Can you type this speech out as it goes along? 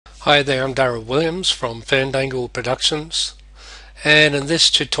Hi there, I'm Darryl Williams from Fandangle Productions, and in this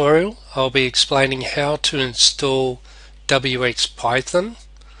tutorial I'll be explaining how to install wxPython,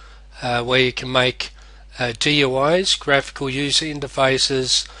 where you can make GUIs, graphical user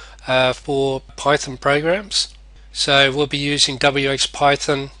interfaces, for Python programs. So we'll be using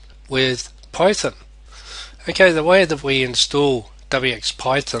wxPython with Python. Okay, the way that we install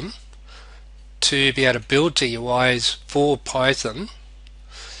wxPython to be able to build GUIs for Python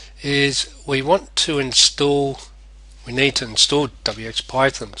is we need to install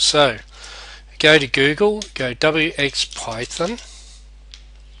wxPython. So go to Google, go wxPython.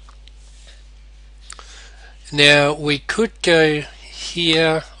 Now we could go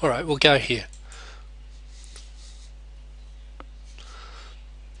here. Alright, we'll go here.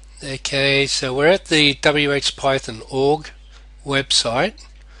 Okay, so we're at the wxPython.org website,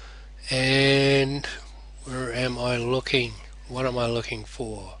 and where am I looking? What am I looking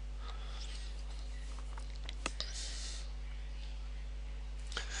for?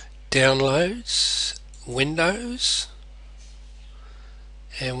 Downloads, Windows,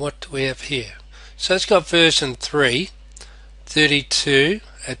 and what do we have here? So it's got version 3, 32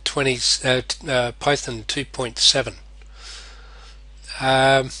 at Python 2.7.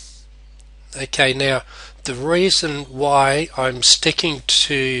 Okay, now the reason why I'm sticking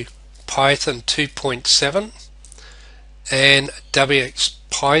to Python 2.7 and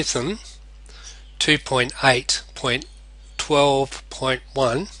wxPython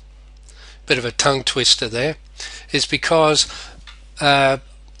 2.8.12.1, bit of a tongue twister there, is because I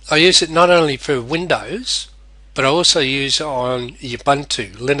use it not only for Windows, but I also use it on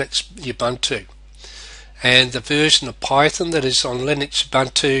Ubuntu, Linux Ubuntu. And the version of Python that is on Linux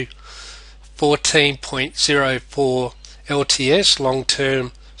Ubuntu 14.04 LTS,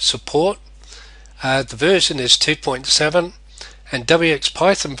 long-term support, the version is 2.7, and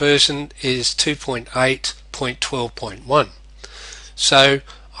wxPython version is 2.8.12.1. So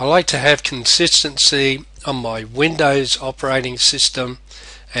I like to have consistency on my Windows operating system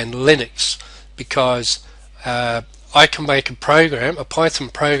and Linux, because I can make a Python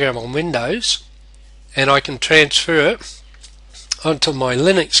program on Windows, and I can transfer it onto my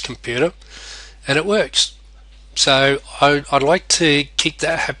Linux computer and it works. So I'd like to keep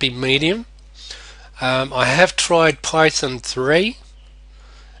that happy medium. I have tried Python 3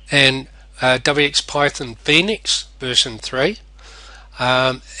 and wxPython Phoenix version 3,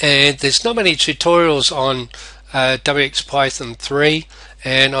 and there's not many tutorials on wxPython 3,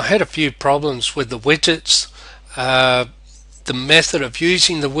 and I had a few problems with the widgets. The method of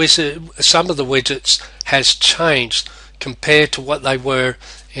using the widget, some of the widgets has changed compared to what they were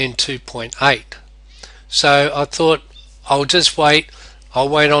in 2.8. So I thought I'll just wait. I'll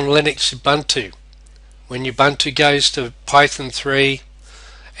wait on Linux Ubuntu. When Ubuntu goes to Python 3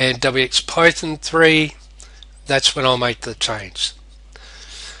 and wxPython 3, that's when I'll make the change.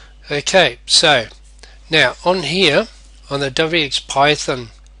 Okay, so now on here, on the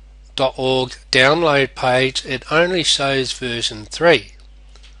wxPython.org download page, it only shows version 3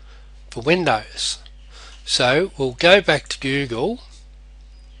 for Windows. So we'll go back to Google,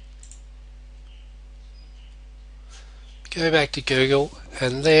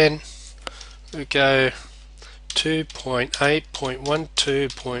 and then we go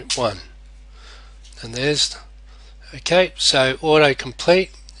 2.8.12.1, and there's, okay, so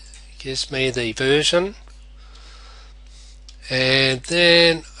autocomplete gives me the version, and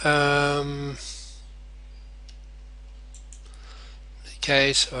then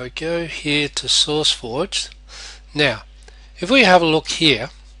okay, so I go here to SourceForge. Now if we have a look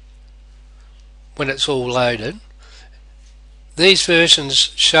here, when it's all loaded, these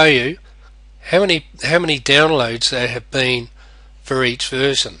versions show you how many downloads there have been for each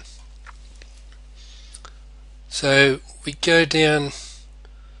version. So we go down,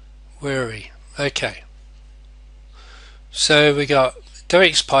 where are we? Okay, so we got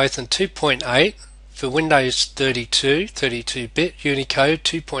wxPython 2.8 for Windows 32-bit Unicode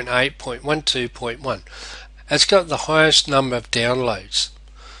 2.8.12.1. It's got the highest number of downloads.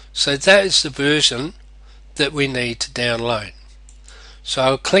 So that is the version that we need to download. So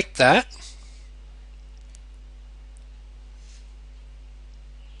I'll click that,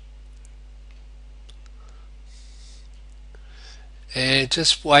 and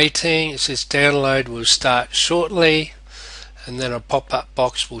just waiting. It says download will start shortly, and then a pop-up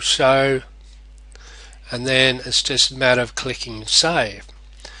box will show, and then it's just a matter of clicking save.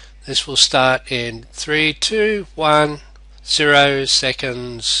 This will start in 3, 2, 1, 0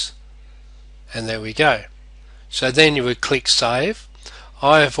 seconds, and there we go. So then you would click save.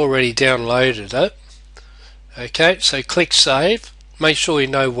 I have already downloaded it. Okay, so click save. make sure you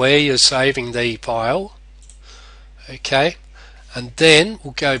know where you're saving the file. Okay, and then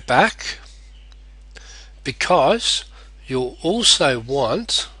we'll go back, because you'll also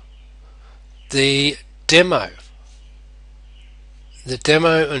want the demo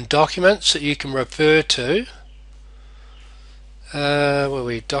and documents that you can refer to. Where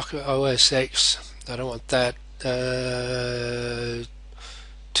we document OSX, I don't want that.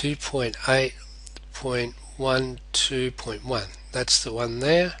 2.8.12.1, that's the one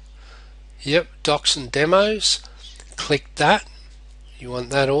there. Yep, docs and demos. Click that. You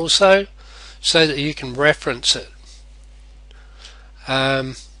want that also, so that you can reference it.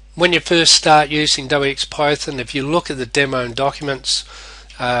 When you first start using wxPython, if you look at the demo and documents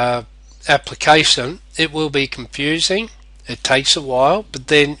application, it will be confusing. It takes a while, but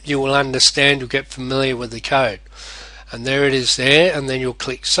then you will understand, you'll get familiar with the code. And there it is there, and then you'll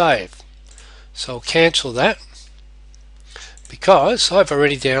click save. So I'll cancel that, because I've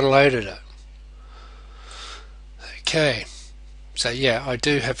already downloaded it. Okay, so yeah, I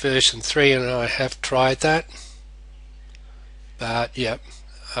do have version 3 and I have tried that. But yep,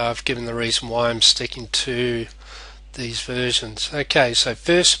 I've given the reason why I'm sticking to these versions. Okay, so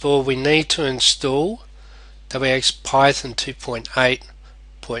first of all we need to install wxPython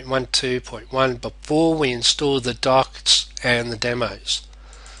 2.8.12.1 before we install the docs and the demos.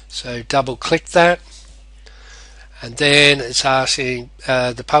 So double click that, and then it's asking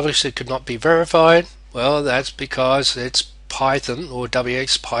the publisher could not be verified. Well, that's because it's Python or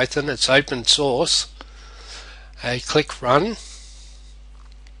wxPython, it's open source. Click run,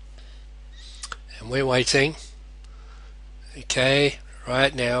 and we're waiting. Okay,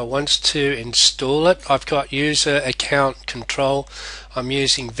 right now wants to install it. I've got user account control. I'm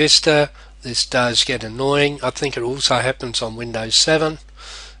using Vista. This does get annoying. I think it also happens on Windows 7.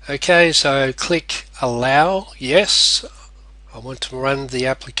 Okay, so click allow. Yes, I want to run the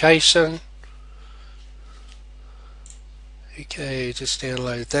application. Okay, just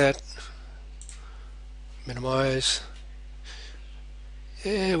download that. Minimize.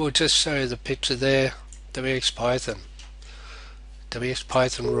 Yeah, we'll just show the picture there. wxPython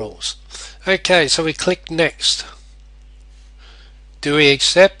rules. Okay, so we click next. Do we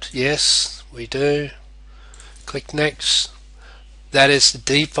accept? Yes, we do. Click next. That is the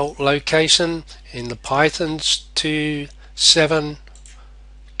default location in the Python's 2.7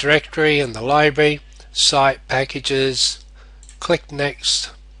 directory and the library. Site packages. Click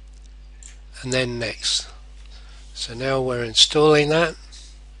next, and then next. So now we're installing that.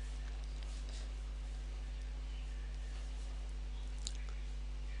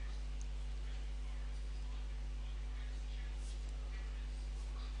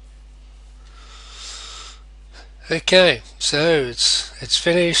 Okay, so it's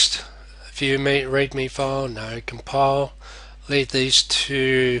finished. View me readme file, no. Compile. Leave these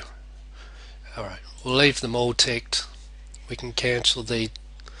two. Alright, we'll leave them all ticked. We can cancel the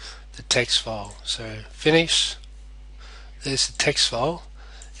text file. So finish. There's the text file,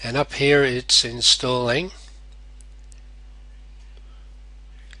 and up here it's installing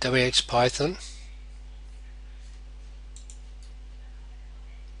wxPython.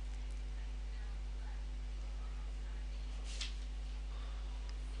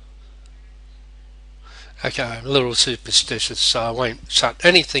 Okay, I'm a little superstitious, so I won't shut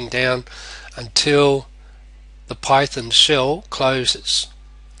anything down until the Python shell closes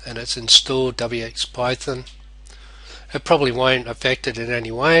and it's installed wxPython. It probably won't affect it in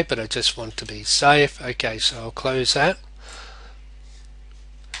any way, but I just want to be safe. Okay, so I'll close that.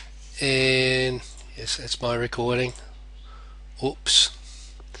 And yes, that's my recording. Oops.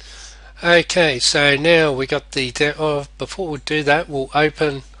 Okay, so now we got the before we do that, we'll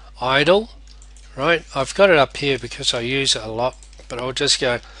open idle. Right, I've got it up here because I use it a lot, but I'll just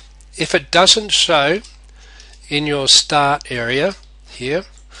go, if it doesn't show in your start area here,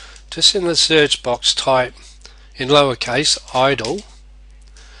 just in the search box type in lowercase idle,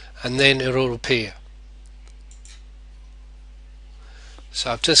 and then it'll appear.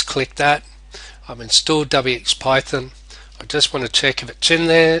 So I've just clicked that. I've installed wxPython. I just want to check if it's in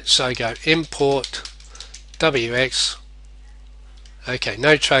there, so I go import wx. Okay,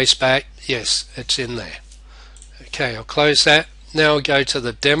 no trace back. Yes, it's in there. Okay, I'll close that. Now I'll go to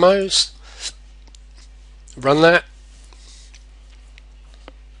the demos, run that.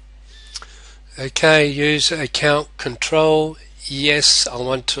 Okay, user account control. Yes, I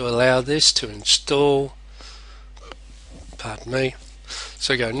want to allow this to install. Pardon me.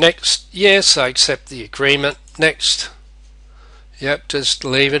 So go next. Yes, I accept the agreement. Next. Yep, just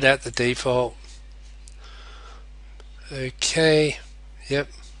leave it at the default. Okay. Yep.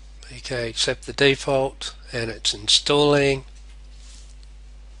 Okay, accept the default, and it's installing.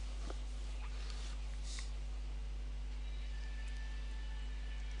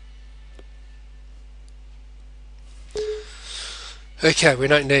 Okay, we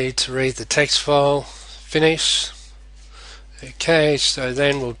don't need to read the text file. Finish. Okay, so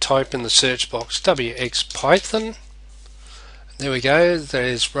then we'll type in the search box wxPython. There we go,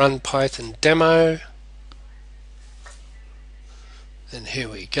 there's run Python demo. And here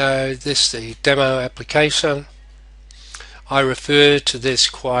we go, this is the demo application. I refer to this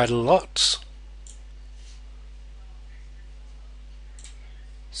quite a lot.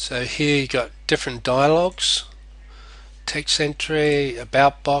 So here you got different dialogues. Text entry,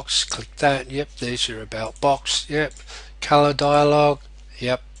 about box, click that, yep, there's your about box, yep. Color dialog,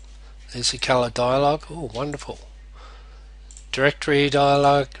 yep, there's the color dialog, oh wonderful. Directory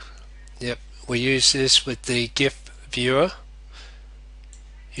dialog, yep, we use this with the GIF viewer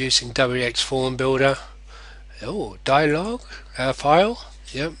using wx form builder. Oh, dialog, file,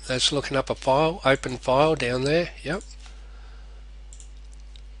 yep, that's looking up a file, open file down there, yep.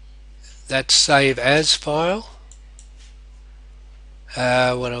 That's save as file.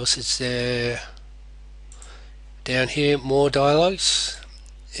 What else is there? Down here, more dialogues,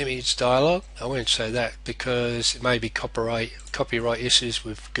 image dialog. I won't say that because it may be copyright issues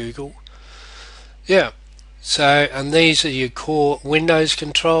with Google. Yeah, so and these are your core Windows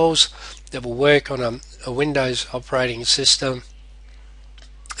controls that will work on a Windows operating system,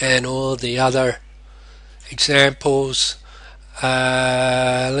 and all the other examples.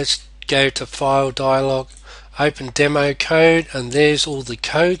 Let's go to file dialog, open demo code, and there's all the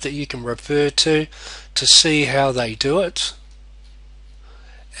code that you can refer to see how they do it.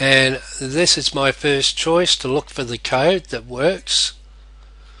 And this is my first choice, to look for the code that works,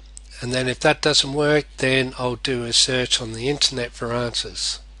 and then if that doesn't work, then I'll do a search on the internet for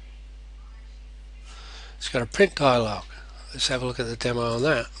answers. It's got a print dialog. Let's have a look at the demo on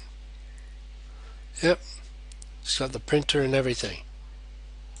that. Yep, it's got the printer and everything.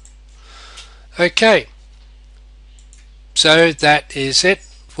 Okay, so that is it.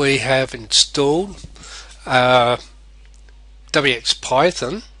 We have installed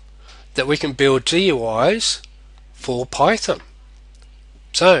wxPython that we can build GUIs for Python.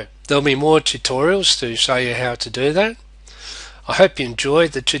 So there'll be more tutorials to show you how to do that. I hope you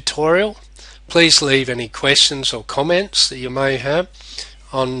enjoyed the tutorial. Please leave any questions or comments that you may have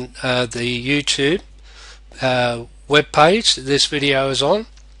on the YouTube web page that this video is on.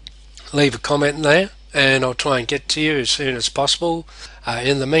 Leave a comment there and I'll try and get to you as soon as possible.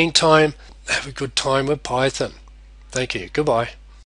 In the meantime, have a good time with Python. Thank you. Goodbye.